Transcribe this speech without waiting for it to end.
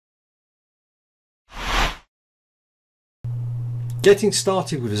Getting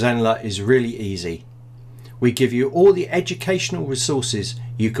started with Zenler is really easy. We give you all the educational resources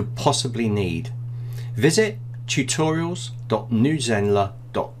you could possibly need. Visit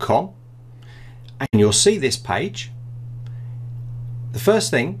tutorials.newzenler.com and you'll see this page. The first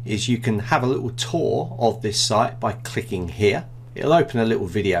thing is you can have a little tour of this site by clicking here. It'll open a little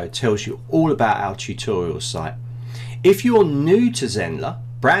video, it tells you all about our tutorials site. If you're new to Zenler,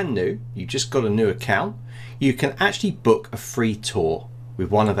 brand new, you just got a new account, you can actually book a free tour with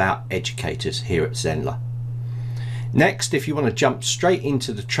one of our educators here at Zenler. Next, if you want to jump straight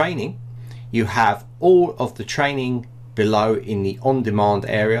into the training, you have all of the training below in the on-demand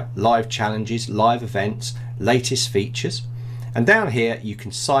area, live challenges, live events, latest features, and down here you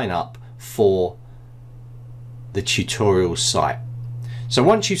can sign up for the tutorials site. So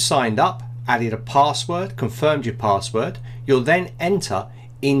once you've signed up, added a password, confirmed your password, you'll then enter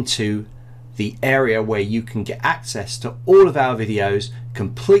into the area where you can get access to all of our videos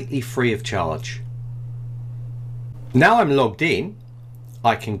completely free of charge. Now I'm logged in,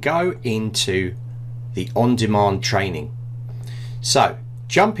 I can go into the on-demand training. So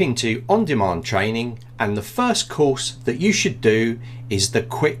jump into on-demand training, and the first course that you should do is the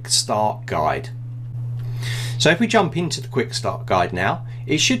Quick Start Guide. So if we jump into the Quick Start Guide now,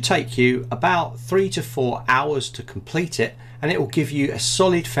 it should take you about 3 to 4 hours to complete it, and it will give you a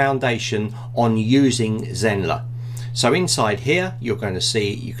solid foundation on using Zenler. So inside here you're going to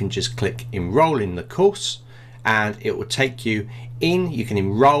see you can just click enroll in the course and it will take you in. You can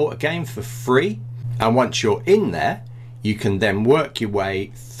enroll again for free, and once you're in there you can then work your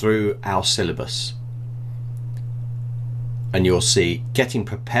way through our syllabus. And you'll see getting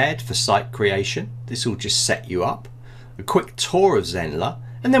prepared for site creation. This will just set you up. A quick tour of Zenler,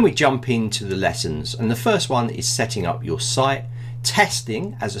 and then we jump into the lessons. And the first one is setting up your site,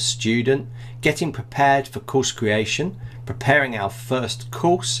 testing as a student, getting prepared for course creation, preparing our first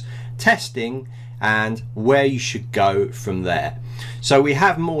course, testing, and where you should go from there. So we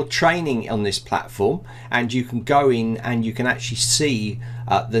have more training on this platform, and you can go in and you can actually see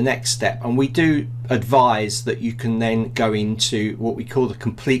the next step, and we do advise that you can then go into what we call the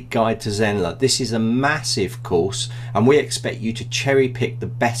complete guide to Zenler. This is a massive course and we expect you to cherry pick the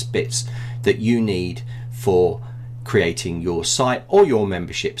best bits that you need for creating your site or your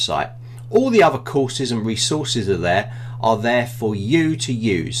membership site. All the other courses and resources are there for you to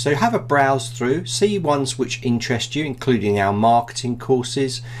use. So have a browse through, see ones which interest you, including our marketing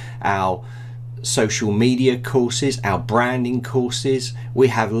courses, our social media courses, our branding courses. We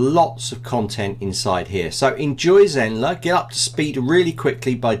have lots of content inside here. So enjoy Zenler, get up to speed really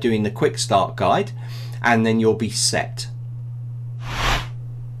quickly by doing the Quick Start Guide, and then you'll be set.